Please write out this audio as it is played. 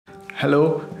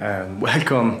Hello and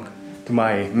welcome to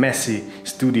my messy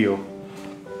studio.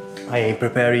 I am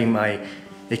preparing my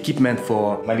equipment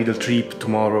for my little trip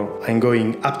tomorrow. I'm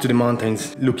going up to the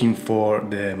mountains looking for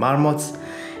the marmots.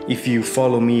 If you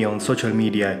follow me on social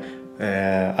media,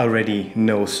 already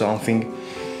know something,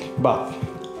 but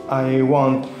I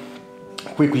want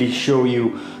quickly show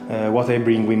you what I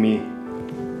bring with me.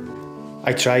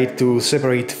 I tried to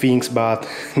separate things, but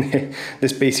the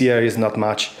space here is not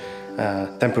much.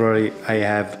 Temporarily,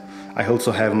 I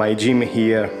also have my gym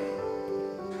here.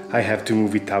 I have to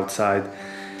move it outside.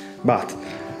 But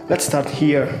let's start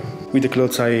here with the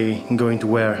clothes I'm going to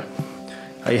wear.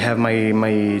 I have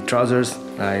my trousers.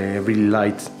 I really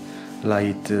light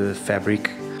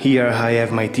fabric. Here I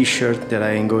have my t-shirt that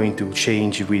I am going to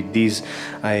change with this.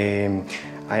 I'm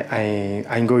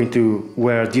going to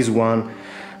wear this one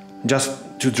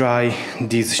just to dry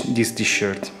this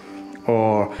t-shirt,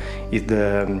 or if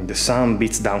the sun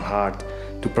beats down hard,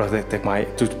 to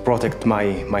protect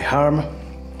my arm.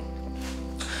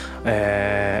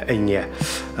 And yeah,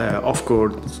 of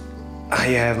course I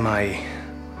have my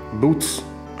boots,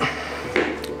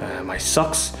 my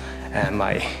socks, and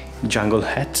my jungle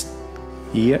hat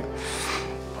here.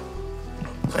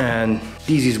 And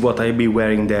this is what I'll be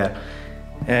wearing there.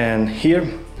 And here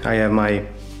I have my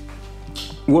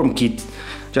warm kit,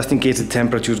 just in case the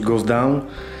temperature goes down.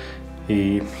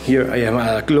 Here I have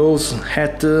a clothes,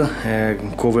 hat,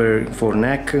 cover for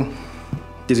neck.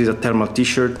 This is a thermal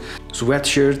t-shirt,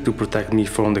 sweatshirt to protect me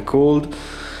from the cold,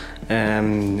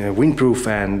 and windproof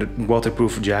and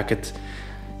waterproof jacket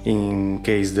in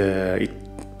case it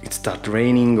starts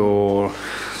raining or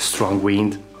strong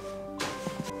wind.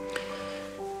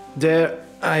 There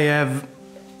I have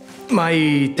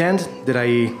my tent that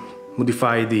I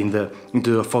modified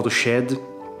into a photo shed.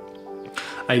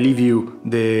 I leave you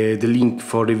the link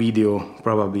for the video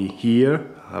probably here,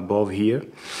 above here.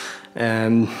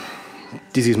 And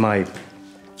this is my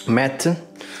mat.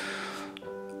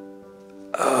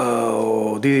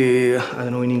 Oh, I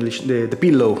don't know in English, the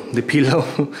pillow.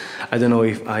 I don't know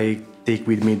if I take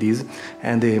with me this.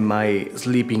 And my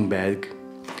sleeping bag.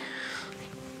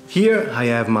 Here I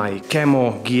have my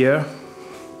camo gear.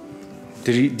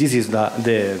 This is the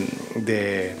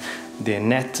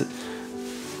net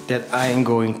that I am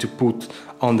going to put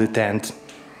on the tent,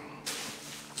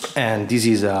 and this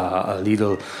is a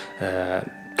little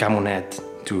camo net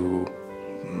to,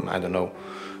 I don't know,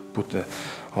 put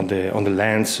on the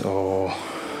lens or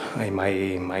on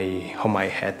my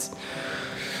head.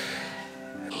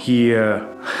 Here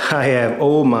I have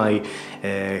all my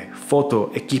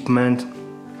photo equipment.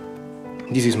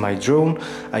 This is my drone.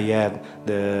 I have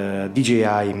the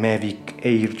DJI Mavic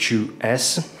Air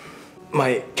 2S.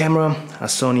 My camera, a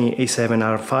Sony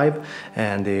A7R5,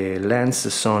 and the lens, a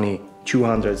Sony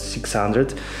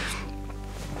 200-600.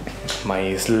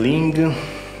 My sling,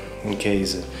 in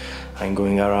case I'm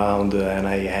going around and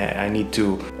I need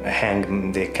to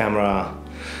hang the camera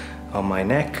on my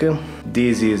neck.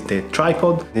 This is the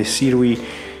tripod, the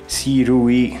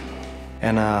Sirui,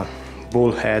 and a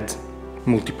ball head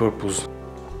multi-purpose.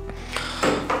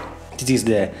 This is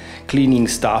the cleaning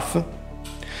stuff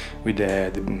with the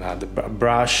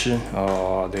brush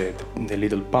or the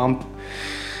little pump.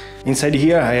 Inside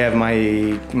here I have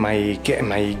my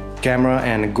camera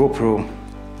and GoPro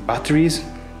batteries,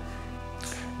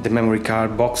 the memory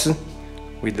card box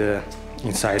with the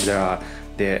inside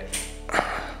the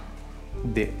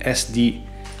SD,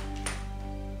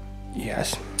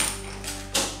 yes,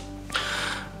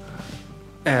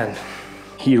 and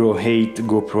Hero 8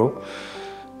 GoPro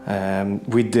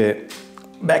with the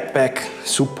backpack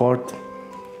support.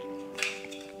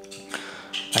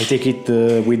 I take it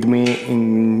with me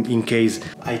in case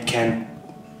I can't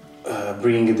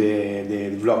bring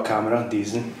the vlog camera.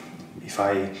 This, if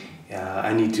I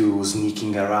need to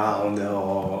sneaking around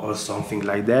or something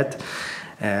like that.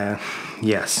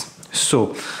 Yes.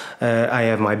 So I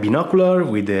have my binocular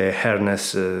with the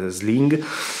harness sling,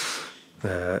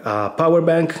 a power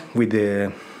bank with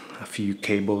a few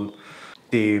cable.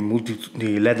 The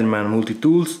Leatherman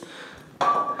multi-tools,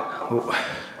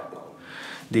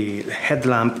 the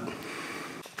headlamp.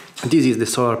 This is the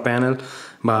solar panel,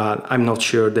 but I'm not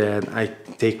sure that I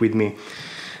take with me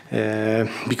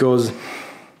because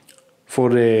for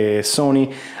the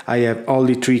Sony I have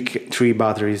only three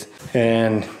batteries,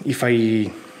 and if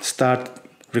I start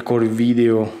recording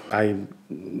video I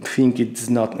think it's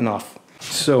not enough.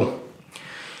 So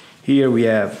here we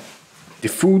have the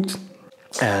food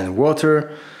and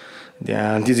water.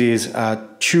 This is a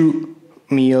 2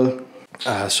 meal,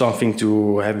 something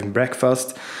to have in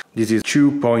breakfast. This is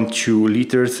 2.2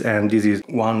 liters and this is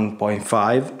 1.5,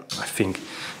 I think.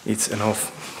 it's enough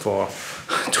for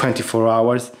 24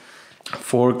 hours.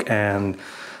 Fork and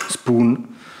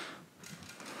spoon,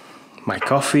 my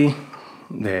coffee,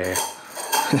 the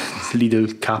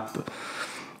little cup,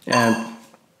 and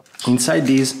inside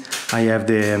this I have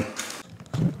the,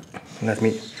 let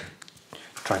me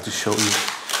try to show you,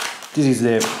 this is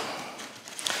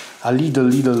a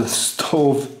little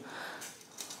stove.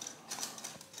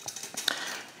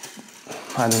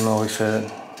 I don't know if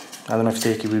I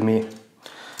take it with me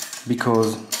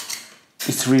because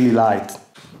it's really light.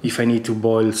 If I need to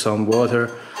boil some water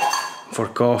for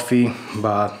coffee,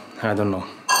 but I don't know.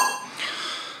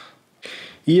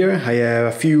 Here I have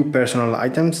a few personal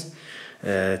items,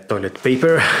 toilet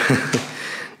paper,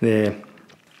 the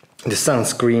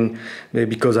sunscreen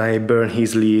because I burn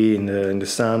easily in the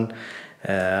sun,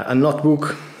 a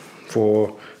notebook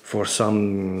for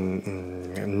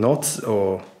some notes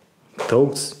or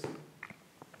thoughts,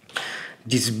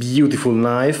 this beautiful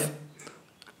knife,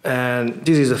 and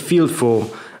this is a field foam.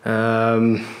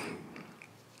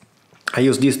 I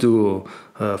use this to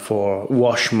for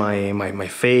wash my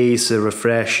face,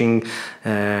 refreshing.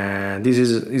 This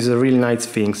is a really nice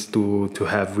thing to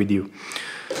have with you.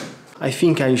 I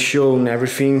think I've shown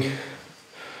everything.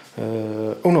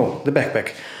 Oh no, the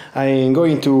backpack. I'm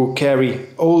going to carry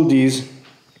all these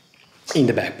in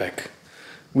the backpack,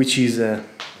 which is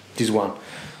this one,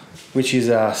 which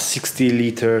is 60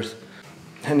 liters,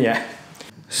 and yeah.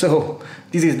 So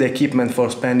this is the equipment for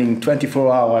spending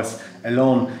 24 hours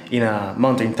alone in a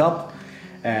mountain top.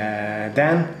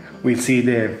 Then we'll see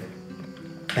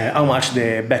how much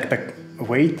the backpack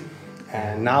weight.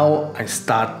 And now I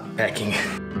start packing.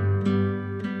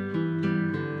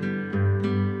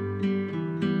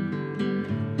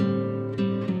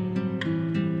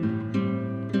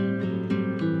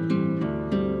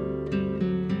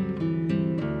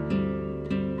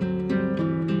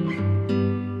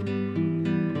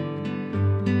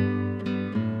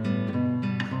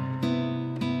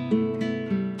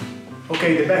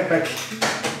 Okay, the backpack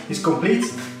is complete.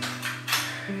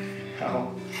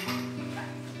 Oh.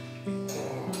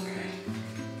 Okay.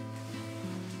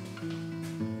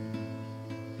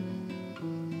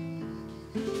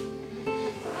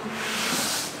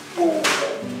 Oh.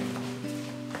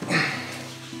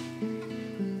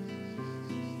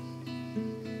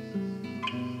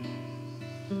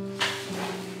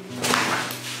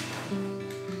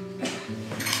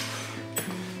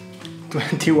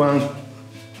 $21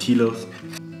 kilos.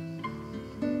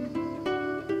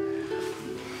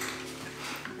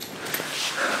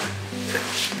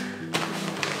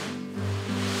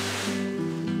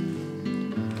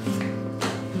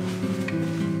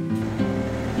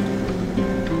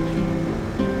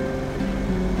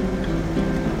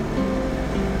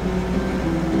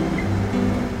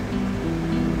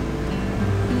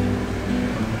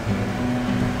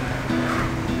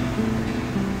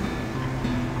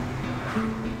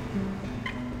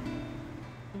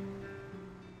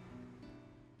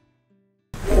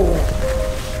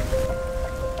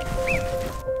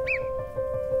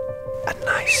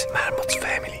 Marmot's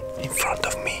family in front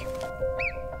of me.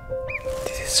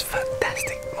 This is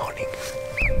fantastic morning.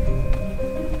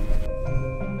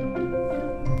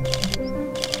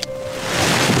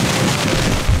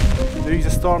 There is a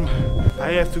storm.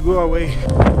 I have to go away.